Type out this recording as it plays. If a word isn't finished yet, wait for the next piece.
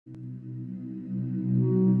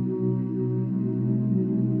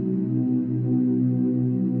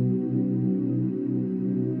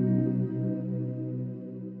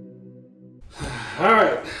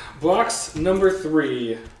Box number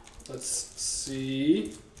 3. Let's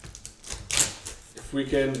see if we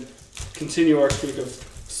can continue our streak of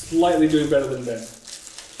slightly doing better than Ben.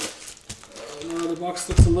 No, the box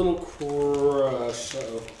looks a little crushed.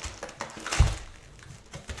 Uh-oh.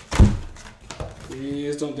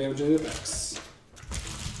 Please don't damage any of the backs.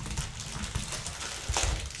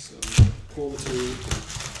 So pull the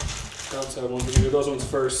 2 outside ones. We can do those ones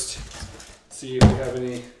first. See if we have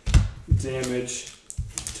any damage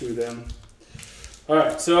to them.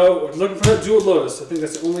 Alright, so we're looking for that Jeweled Lotus. I think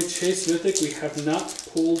that's the only Chase Mythic we have not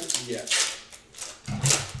pulled yet.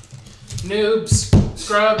 Noobs.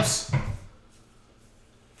 Scrubs.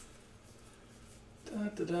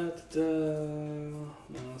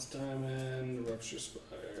 Lost Diamond, Rupture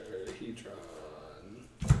Spire, Hedron.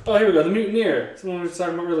 Oh, here we go, the Mutineer. It's the one we were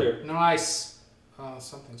talking about earlier. Nice. Oh,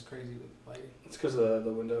 something's crazy with lighting. It's because of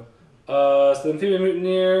the window. So the Amphibian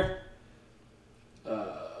Mutineer.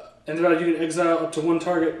 Ended out, you can exile up to 1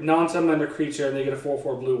 target non-summoner creature, and they get a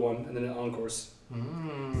 4/4 blue one, and then it encores.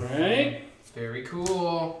 Right? Very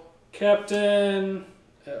cool. Captain,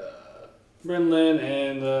 Brinlin,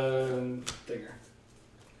 and Thinger.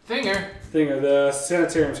 Thinger, the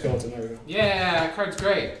Sanitarium Skeleton. There we go. Yeah, that card's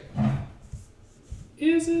great.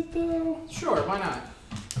 Is it though? Sure, why not?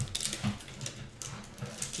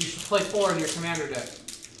 You should play 4 in your commander deck.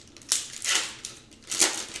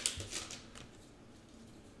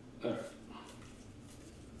 Alright.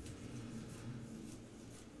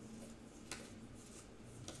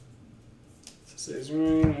 Says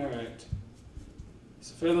ring, alright.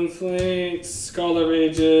 So Fathom Fleet, Scholar of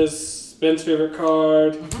Ages, Ben's favorite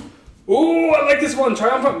card. Ooh, I like this one!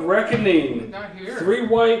 Triumphant Reckoning. Not here. 3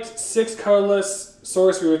 white, 6 colorless,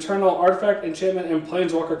 sorcery, return all artifact, enchantment, and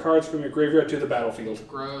planeswalker cards from your graveyard to the battlefield.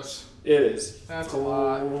 Gross. It is. That's a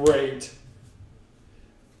lot. Great.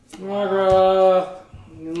 Margrath,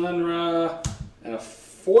 Lenra, and a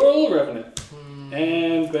foil Revenant.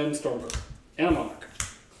 And Ben Stormcloak. And a Monarch.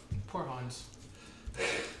 Poor Hans.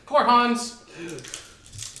 Poor Hans!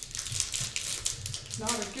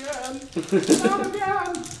 Not again! Not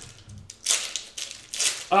again!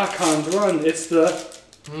 Archon's Run. It's the...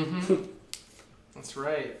 That's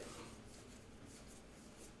right.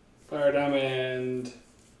 Fire Diamond.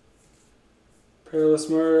 Perilous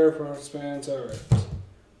Murder. Perilous Spans. Alright.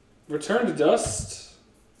 Return to Dust.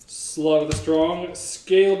 Slaughter the Strong.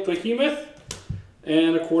 Scaled Behemoth.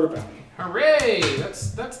 And a Quarter Bounty. Hooray!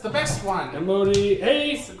 That's the best one. Emody.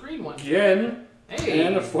 Hey! It's the green one. Again. Hey!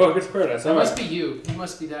 And a Focus Paradise. That must be you. You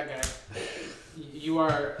must be that guy. You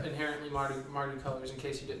are inherently Marty colors, in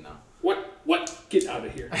case you didn't know. What? Get out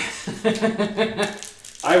of here.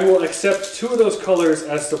 I will accept 2 of those colors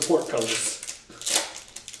as support colors.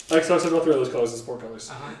 I accept all 3 of those colors as support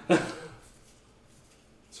colors. That's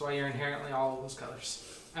why you're inherently all of those colors.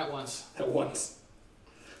 At once. At once.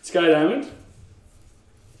 Sky Diamond.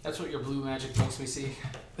 That's what your blue magic makes me see.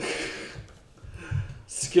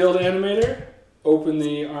 Skilled Animator. Open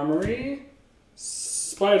the Armory.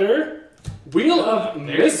 Spider. Wheel of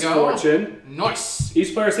Misfortune. Nice.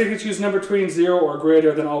 Each player can choose a number between 0 or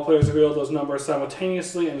greater, then all players reveal those numbers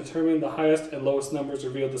simultaneously and determine the highest and lowest numbers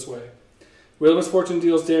revealed this way. Wheel of Misfortune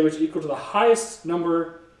deals damage equal to the highest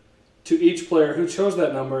number to each player who chose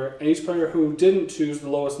that number, and each player who didn't choose the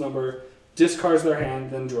lowest number discards their hand,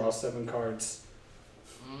 then draws 7 cards.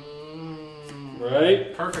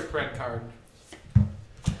 Right? Perfect red card.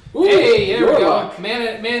 Ooh, hey, there we go. Warlock.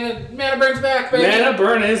 Mana burns back, baby. Mana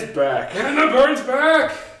Burn is back. Mana burns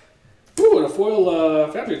back. Ooh, and a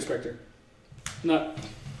foil Foundry Inspector. Not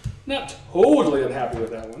totally unhappy with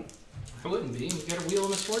that one. I wouldn't be. You get a Wheel of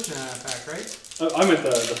Misfortune out of that pack, right? I meant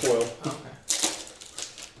the foil. Oh,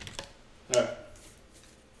 okay. Alright.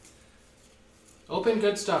 Open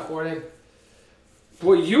good stuff, Warden.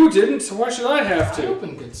 Well, you didn't, so why should I have to? I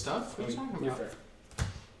open good stuff. What are you talking You're about?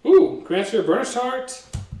 fair. Ooh, grants your Burnished Heart.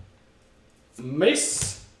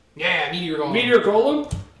 Mace. Yeah, Meteor Golem. Meteor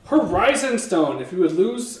Golem. Horizon Stone. If you would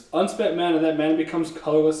lose unspent mana, that mana becomes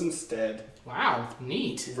colorless instead. Wow,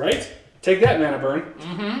 neat. Right? Take that, Mana Burn.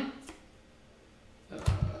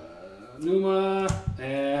 Numa,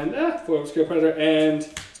 and foil Obscure Predator, and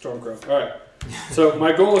Stormcrow. Alright. So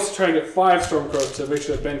my goal is to try and get 5 Stormcrows to make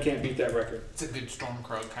sure that Ben can't beat that record. It's a good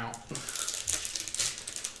Stormcrow count.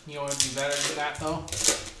 You know what would be better than that, though?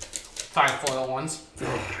 5 foil ones.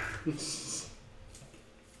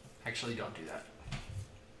 Actually, don't do that.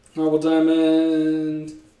 Marble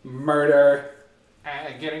Diamond, Murder,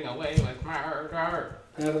 Getting away with murder.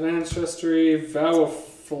 Path of Ancestry, Vow of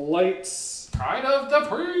Flight, Pride of the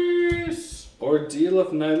Priest. Ordeal of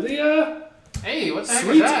Nylea, Hey, what the heck is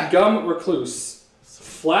Sweet that? Gum Recluse,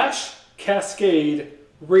 Flash, Cascade,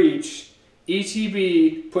 reach,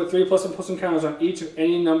 ETB, put 3+1/+1 counters on each of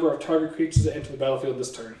any number of target creatures that enter the battlefield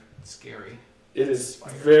this turn. Scary. It is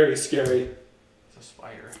very scary. It's a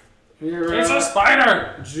spider. It's a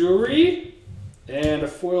spider! Jewelry and a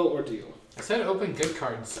foil ordeal. I said open good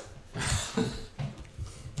cards.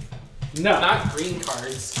 No. Not green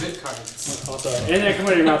cards, good cards. Oh, sorry. Anything that comes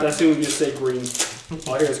out of your mouth, I assume you just say green.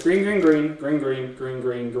 All here is green, green, green, green, green, green,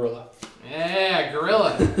 green, gorilla. Yeah,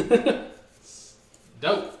 gorilla.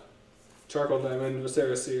 Dope. Charcoal diamond,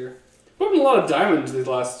 Viscera Seer. We've opened a lot of diamonds these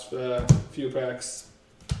last few packs.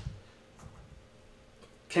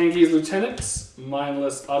 Kangi's Lieutenants,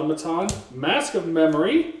 Mindless Automaton, Mask of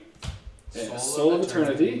Memory, and Soul of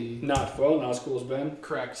Eternity. Not foil, not as cool as Ben.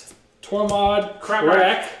 Correct. Tormod,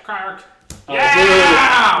 Crack.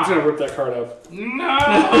 Yeah! I'm just gonna rip that card up.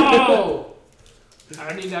 No!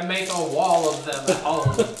 I need to make a wall of them at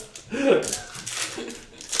home.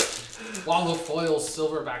 Wall of foil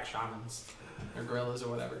silverback shamans. Or gorillas or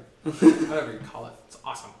whatever. Whatever you call it. It's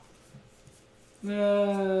awesome.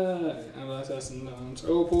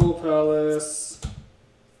 Opal Palace,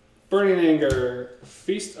 Burning Anger,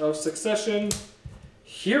 Feast of Succession,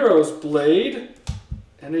 Hero's Blade,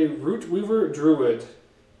 and a Root Weaver Druid.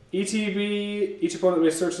 ETB, each opponent may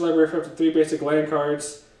search the library for up to 3 basic land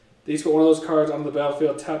cards. They each put one of those cards on the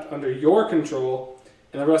battlefield tapped under your control,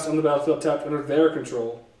 and the rest on the battlefield tapped under their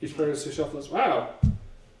control. Each player is to shuffle this. Wow.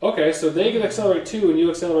 Okay, so they can accelerate 2 and you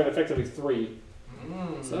accelerate effectively 3.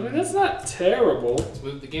 So, I mean, that's not terrible. Let's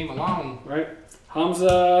move the game along. Right?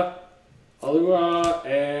 Hamza, Alua,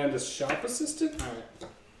 and a shop assistant? Alright.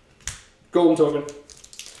 Golden token.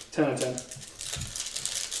 10 out of 10.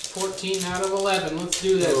 14 out of 11. Let's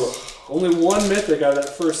do this. Ugh. Only one mythic out of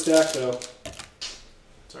that first stack, though.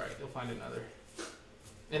 It's alright, you'll find another.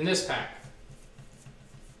 In this pack.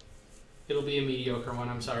 It'll be a mediocre one,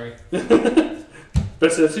 I'm sorry. But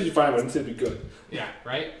as soon as you find one, it's going to be good. Yeah,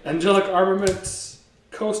 right? Angelic Armaments,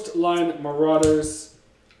 Coastline Marauders.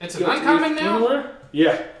 It's an uncommon now?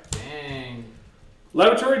 Yeah. Dang.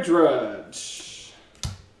 Laboratory Drudge.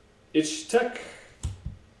 Ichtek.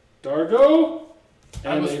 Dargo.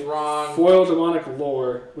 I was wrong. Foil Demonic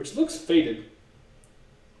Lore, which looks faded.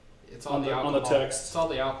 It's all on the alcohol. On the text. It's all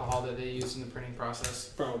the alcohol that they use in the printing process.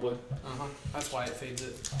 Probably. Uh-huh. That's why it fades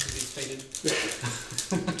it. Because it's faded.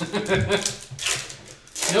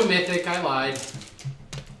 No mythic, I lied.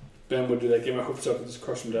 Ben would do that. Get my hopes up and just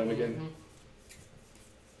crush him down again.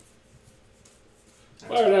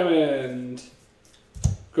 Fire Diamond.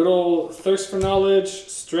 Good old Thirst for Knowledge.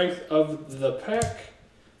 Strength of the Pack.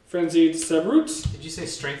 Frenzied Sabroot. Did you say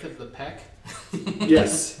Strength of the Peck?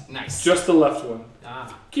 Yes. Nice. Just the left one.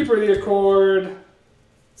 Ah. Keeper of the Accord.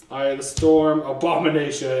 Eye of the Storm.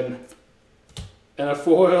 Abomination. And a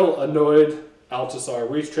foil Annoyed Altasar.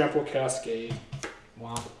 Reach, Trample, Cascade.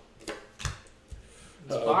 Wow.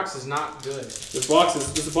 This box is not good. This box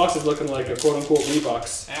is looking like a quote unquote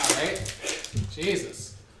Reebox. Yeah, right?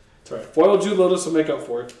 Jesus. That's right. Foil Jude Lotus will make up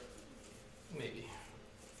for it. Maybe.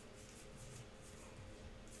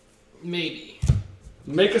 Maybe.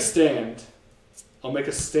 Make a stand. I'll make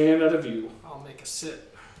a stand out of you. I'll make a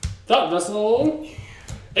sit. Thought Vessel.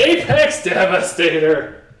 Apex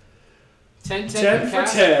Devastator. 10 for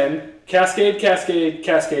 10. Cascade, Cascade,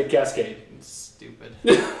 Cascade, Cascade. It's stupid.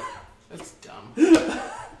 That's dumb.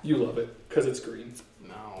 You love it, because it's green.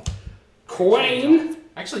 No. Quain.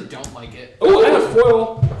 I actually don't like it. Oh, and a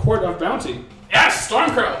foil Court of Bounty. Yes,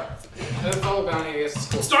 Stormcrow! That's all bounty, I guess. It's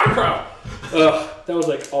cool. Stormcrow! Ugh, that was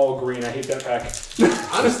like all green. I hate that pack.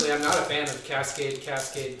 Honestly, I'm not a fan of Cascade,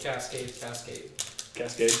 Cascade, Cascade, Cascade.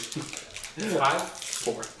 Cascade. 5?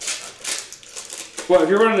 4. Well, if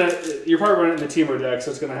you're running it, you're probably running it in the Teamer deck,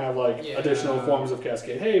 so it's going to have like additional forms of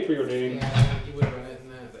Cascade. Hey, preordained. Yeah, you would run it in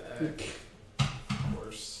that deck. Of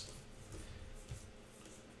course.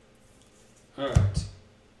 Alright.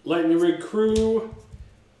 Lightning Rig Crew.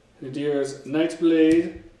 Nadir's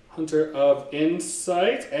Nightblade. Hunter of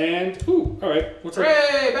Insight. And, ooh, alright. What's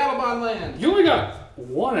Hooray! Battlebond Land! You only got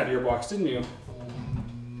 1 out of your box, didn't you?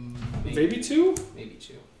 Maybe 2? Maybe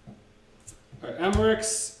 2. Alright,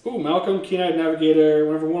 Amorex. Ooh, Malcolm, Keen-Eyed Navigator.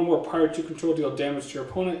 Whenever one more pirate you control deal damage to your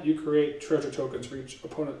opponent, you create treasure tokens for each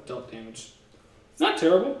opponent dealt damage. Not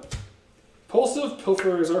terrible. Impulsive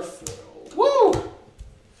Pilferers are foiled. Woo!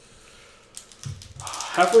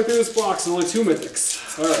 Halfway through this box and only 2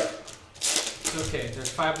 mythics. Alright. Okay, there's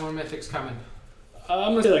 5 more mythics coming.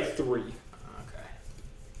 I'm gonna say like 3. Okay.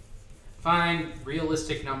 Fine,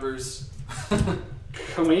 realistic numbers.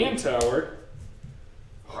 Command Tower.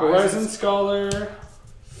 Horizon Scholar.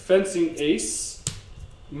 Fencing Ace.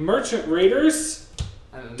 Merchant Raiders.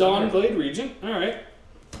 Dawn Blade Regent. Alright.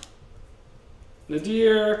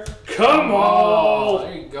 Nadir, Kamal,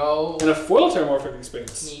 There you go. and a foil Terramorphic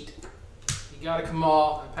Expanse. Neat. You got a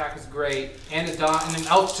Kamal. That pack is great. And a dot and an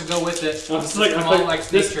elf to go with it. I was like, Kamal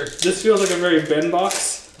likes nature. This feels like a very Ben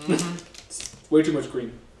box. It's way too much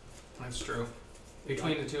green. That's true.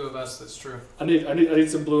 Between the two of us, that's true. I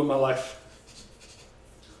need some blue in my life.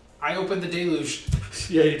 I opened the deluge.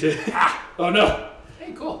 Yeah, you did. Oh no.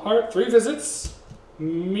 Hey, cool. Heart, 3 visits,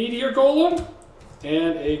 Meteor Golem,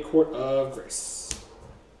 and a Court of Grace.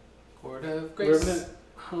 Court of Grace. Revenant,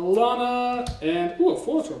 Halana, and a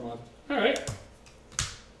foil Tormod. Alright.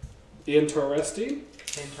 Interesting.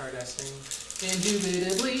 Interesting.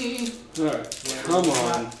 Indubitably. Alright, come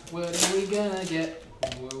on. What are we gonna get?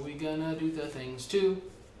 Who are we gonna do the things to?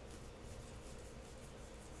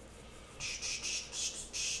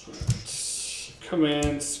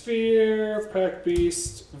 Command Sphere, Pack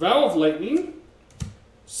Beast, Vow of Lightning,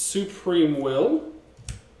 Supreme Will,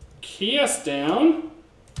 Chaos Down,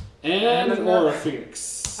 and Aura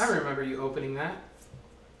Phoenix. I remember you opening that.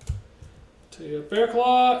 Bear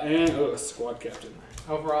Claw, and Squad Captain.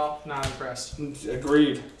 Overall, not impressed.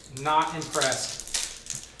 Agreed. Not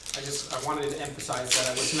impressed. I wanted to emphasize that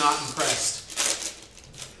I was not impressed.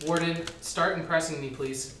 Warden, start impressing me,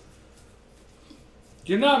 please.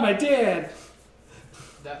 You're not my dad.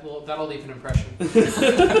 That'll leave an impression. Right.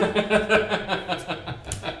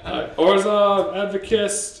 Orzhov,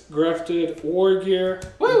 Advocist, Grafted, War Gear,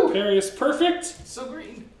 Woo! Imperious, Perfect, So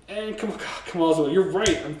green. and come on, you're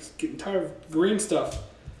right. I'm getting tired of green stuff.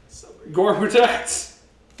 So green. Gore Protect,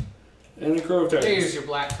 and the Crow of Titans. Here's your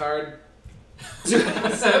black card.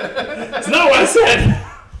 It's not what I said.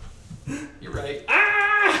 You're right.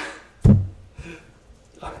 Ah!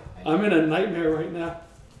 I'm in a nightmare right now.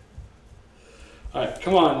 All right,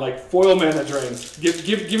 come on, like foil mana drain. Give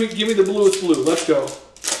me the bluest blue. Let's go.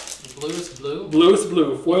 Bluest blue. Bluest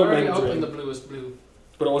blue. Foil You already mana drain. opened the bluest blue.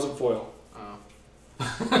 But it wasn't foil. Oh.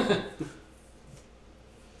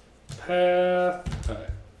 Path. All right.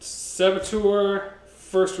 Saboteur.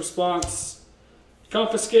 First response.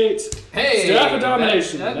 Confiscate. Hey. Staff of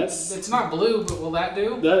Domination. It's not blue, but will that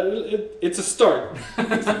do? It's a start.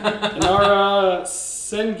 Inara,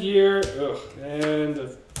 Sengir, and a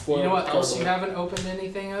foil. You know what else you cardboard. haven't opened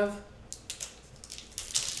anything of?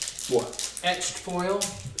 What? Etched foil.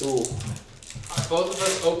 Ooh. Both of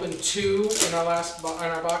us opened 2 in our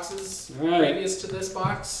boxes All right. previous to this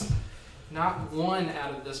box. Not 1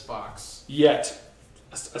 out of this box. Yet.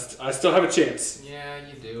 I still have a chance. Yeah,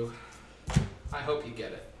 you do. I hope you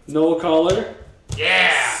get it. Null Collar.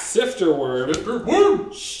 Yeah! Sifter Word. Woo!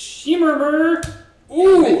 Shimmermer.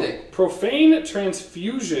 Ooh. Mythic. Profane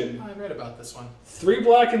Transfusion. I read about this one. 3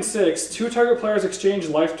 black and 6. 2 target players exchange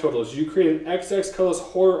life totals. You create an XX colorless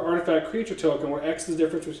horror artifact creature token where X is the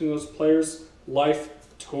difference between those players' life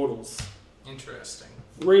totals. Interesting.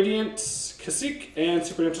 Radiant, Cacique, and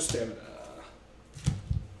Supernatural Stamina.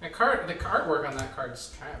 The artwork on that card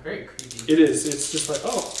is kind of very creepy. It is. It's just like,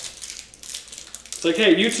 oh. It's like,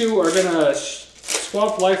 hey, you two are gonna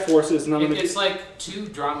swap life forces, and I'm gonna. It's like 2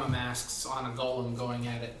 drama masks on a golem going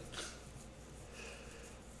at it.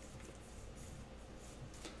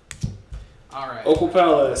 Alright. Opal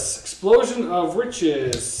Palace, Explosion of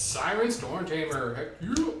Riches, Siren Stormtamer. Heck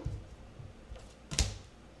yeah.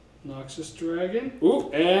 Noxious Dragon.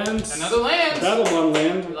 Ooh, and Another land. Battlebond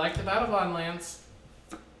land. We like the Battlebond lands.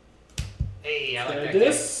 Hey, I like that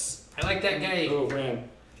This. guy. I like that guy. Oh man.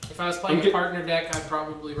 If I was playing a partner deck, I'd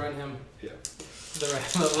probably run him. Yeah. The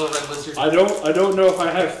little red lizard. I don't know if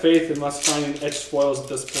I have faith in us finding etched foils at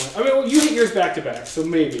this point. I mean, well, you hit yours back to back, so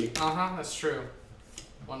maybe. That's true.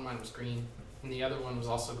 One of mine was green, and the other one was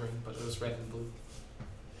also green, but it was red and blue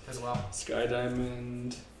as well. Sky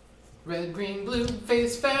Diamond. Red, green, blue,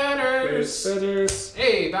 face feathers. Feathers.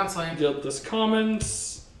 Hey, bounce land. Guiltless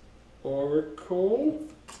Commons. Oracle.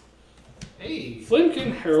 Hey.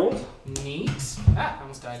 Flamekin Herald. Neat. I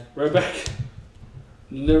almost died. Right back.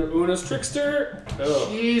 Una's Trickster. Oh.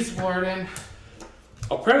 Jeez, Warden.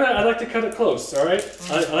 Apparently, I like to cut it close, alright?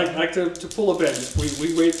 I like to pull a bend.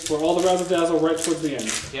 We wait for all the Razzle Dazzle right towards the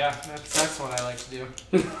end. Yeah, that's what I like to do.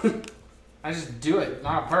 I just do it,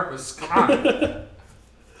 not on purpose. Come on.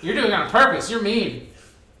 You're doing it on purpose. You're mean.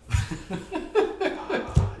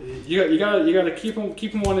 You gotta keep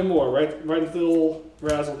them wanting more, right into the little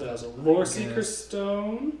Razzle Dazzle. Lore Seeker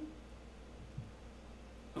Stone.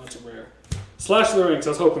 Oh, it's a rare. Slash the Rings. I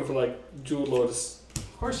was hoping for like Jewel Lotus.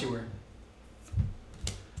 Of course you were.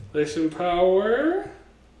 Relation Power.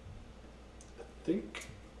 I think.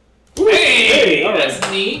 Ooh, hey, all right.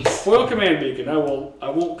 that's neat. Foil Command Beacon. I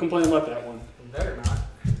won't complain about that one. You better not.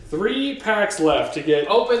 3 packs left to get.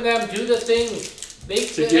 Open them. Do the thing.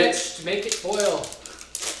 Make To it get- etched. Make it foil.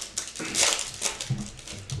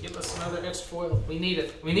 Give us another etched foil. We need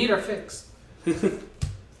it. We need our fix.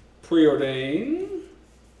 Preordain.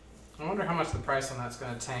 I wonder how much the price on that's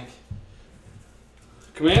going to tank.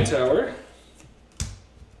 Command Tower.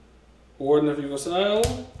 Warden of Eagle's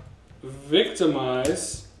Isle.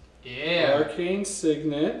 Victimize. Yeah. Arcane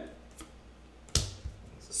Signet.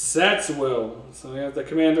 Sat's Will. So we have the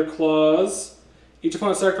Commander Clause. Each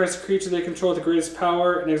opponent sacrifices a creature they control with the greatest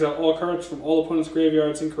power and exile all cards from all opponents'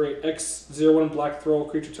 graveyards and create X01 black throw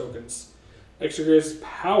creature tokens. Extra greatest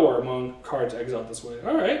power among cards exiled this way.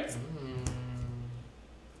 Alright.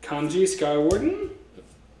 Kanji Skywarden.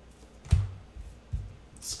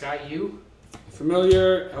 Sky U?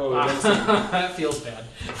 Familiar. Oh, That feels bad.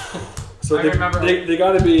 so I they, remember- they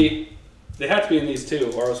gotta be. They have to be in these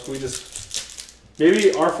too, or else we just.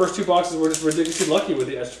 Maybe our first two boxes were just ridiculously lucky with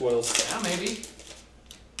the etched foils. Yeah, maybe.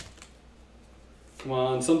 Come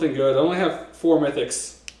on, something good. I only have 4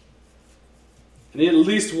 mythics. I need at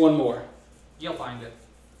least one more. You'll find it.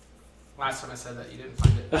 Last time I said that, you didn't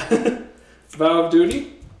find it. Vow of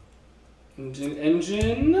Duty. Engine.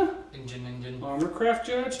 Engine. Armorcraft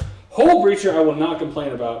Judge. Hole Breacher I will not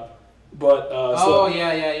complain about. But, Oh,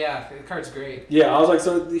 yeah. The card's great. yeah, I was like,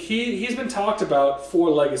 so he's been talked about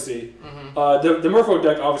for Legacy. Mm-hmm. The Merfolk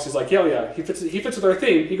deck obviously is like, hell yeah, he fits with our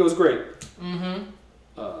theme, he goes great. Mm-hmm.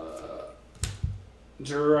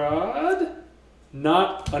 Gerard,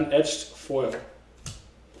 not an etched foil.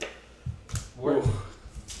 Word.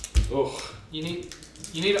 Oh, You need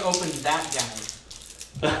to open that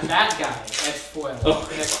guy. That guy. That's foil. Oh.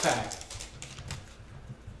 The next pack.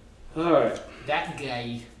 all right. That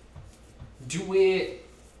guy. Do it.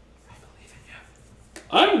 I believe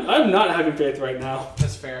in you. I'm not having faith right now.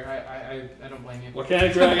 That's fair. I don't blame you.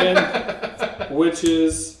 Volcanic Dragon,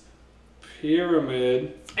 Witches,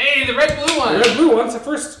 Pyramid. Hey, the red blue one. The red blue one's the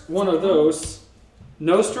first one of those.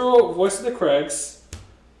 Nostro, Voice of the Crags,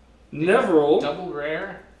 Neveril, Double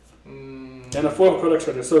rare. Mm. and a foil Codex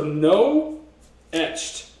Shredder. So no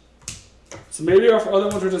etched. So maybe our other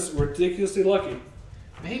ones were just ridiculously lucky.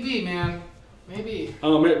 Maybe, man. Maybe.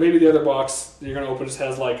 Maybe the other box you're gonna open just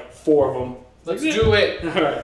has like 4 of them. Let's do it. All right.